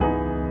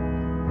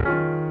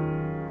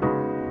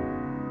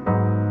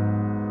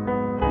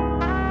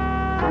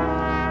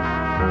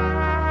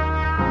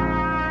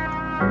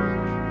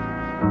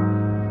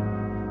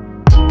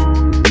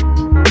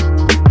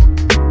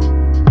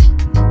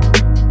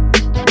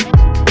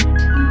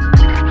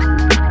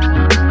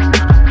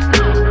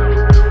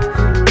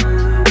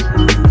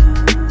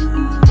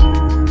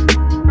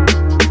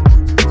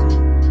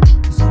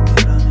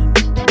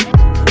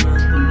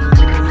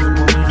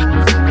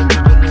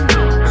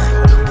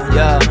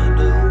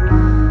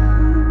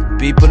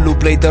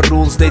play the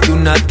rules, they do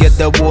not get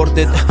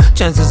awarded.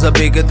 Chances are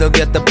bigger they'll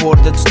get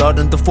deported.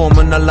 Starting to form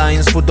an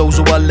alliance for those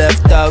who are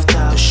left out.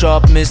 A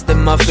sharp mist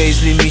in my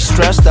face leave me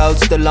stressed out.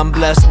 Still I'm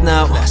blessed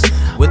now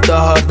with the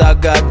heart I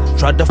got.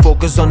 Try to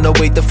focus on the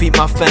way to feed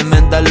my fam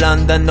and the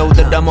land. I know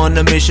that I'm on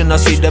a mission. I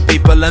see the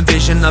people and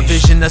vision. A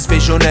vision that's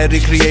visionary,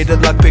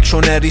 created like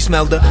Pictionary.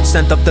 Smell the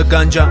scent of the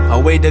ganja, a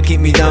way to keep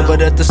me down,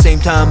 but at the same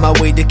time a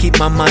way to keep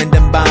my mind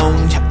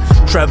unbound.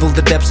 Travel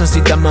the depths and see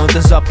the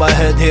mountains up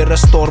ahead. Hear a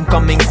storm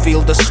coming,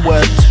 feel the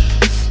sweat.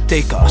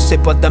 Take a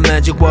sip of the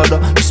magic water.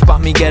 You spot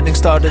me getting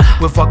started.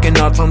 We're fucking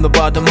out from the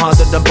bottom,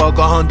 harder than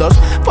Pocahontas.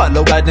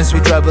 Follow guidance, we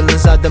travel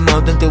inside the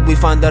mountain till we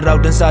find the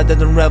route inside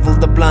and unravel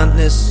the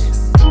blindness.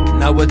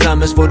 Now the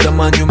time is for the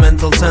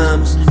monumental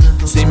times.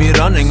 See me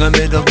running, a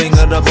middle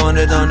finger up on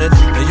it.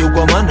 And you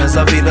go man as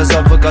a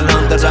philosophical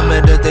hunter. I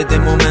meditate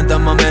in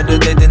momentum, I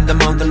meditate in the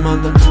mountain.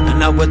 And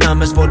now the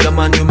time is for the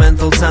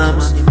monumental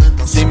times.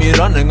 See me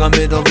running, a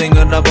middle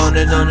finger up on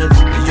it.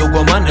 And you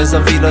go man as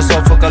a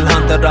philosophical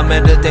hunter. I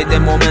meditate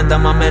in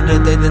momentum, I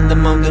meditate in the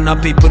mountain.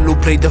 Now people who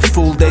play the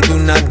fool, they do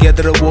not get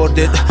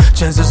rewarded.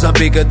 Chances are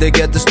bigger, they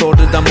get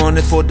distorted. I'm on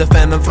it for the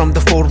fam and from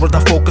the forward I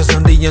focus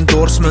on the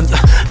endorsement.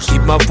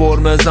 Keep my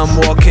form as I'm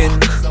walking.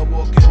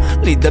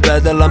 Lead the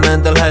battle, a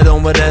mental head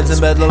on with heads in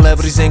battle.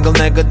 Every single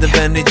negative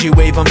energy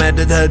wave, I'm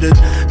headed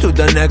to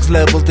the next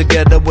level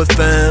together with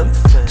fam.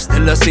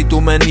 Still I see too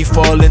many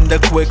fall in the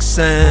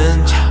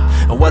quicksand.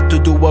 And what to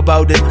do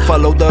about it?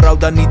 Follow the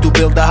route, I need to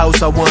build the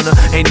house I wanna.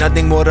 Ain't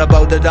nothing more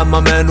about it, I'm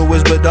a man who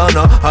is with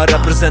honor. I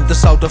represent the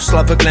south of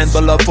Slavic land,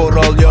 but love for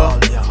all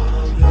y'all.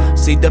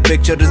 See the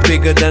picture is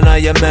bigger than I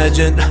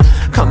imagined.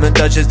 Come and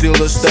touch it, feel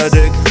the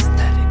static.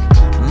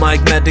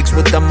 Mic medics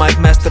with the mic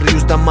master,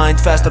 use the mind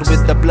faster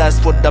with the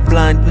blast for the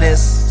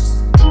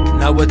blindness.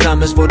 Now the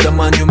time is for the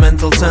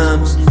monumental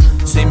times.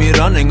 See me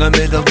running, a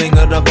middle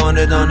finger up on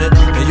it.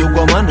 And you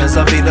go man as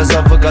a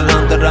philosophical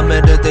hunter. I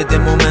meditate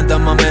in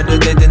momentum, I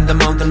meditate in the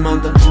mountain.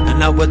 And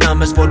now the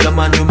time is for the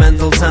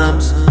monumental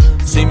times.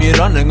 See me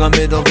running, a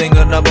middle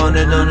finger up on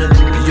it.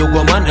 And you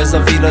go man as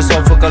a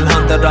philosophical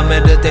hunter. I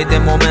meditate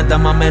in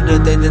momentum, I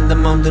meditate in the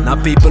mountain.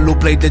 Now people who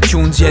play the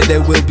tunes, yeah, they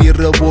will be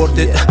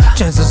rewarded.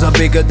 Chances are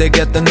bigger, they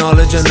get the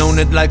knowledge and own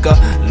it like a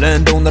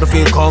landowner.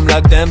 Feel calm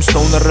like them,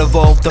 stoner,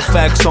 revolve the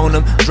facts on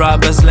them.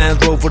 Drivers,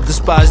 Land Rover,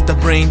 despise the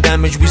brain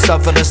damage. We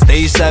suffer and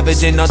stay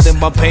savage, ain't nothing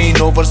but pain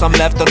over. Some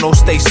left or no,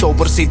 stay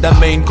sober. See the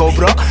main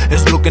cobra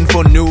is looking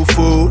for new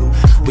food.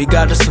 We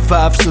gotta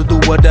survive, so do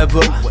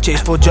whatever.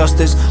 Chase for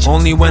justice,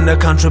 only when I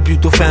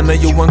contribute to family.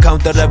 You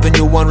encounter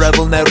revenue,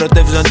 unravel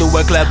narratives and do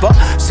it clever.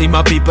 See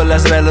my people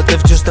as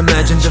relative, just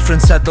imagine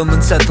different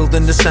settlements settled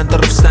in the center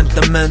of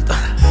sentiment.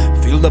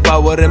 Feel the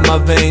power in my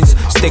veins,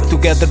 stick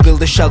together,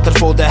 build a shelter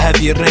for the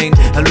heavy rain.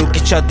 And look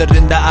each other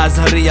in the eyes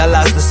and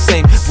realize the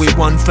same. We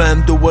one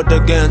fam, do it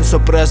again,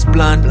 suppress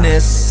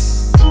blindness.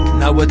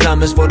 Now the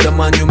time is for the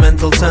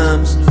monumental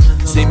times.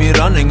 See me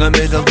running, a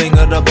middle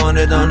finger up on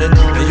it. And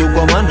you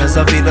go man as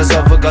a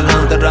philosophical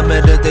hunter. I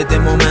meditate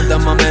in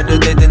momentum, I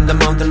meditate in the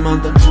mountain.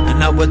 And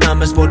now the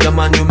time is for the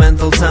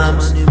monumental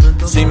times.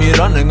 See me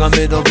running, a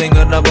middle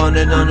finger up on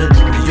it.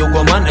 And you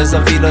go man as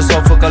a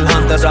philosophical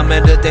hunter. I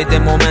meditate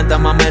in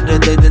momentum, I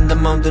meditate in the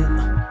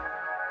mountain.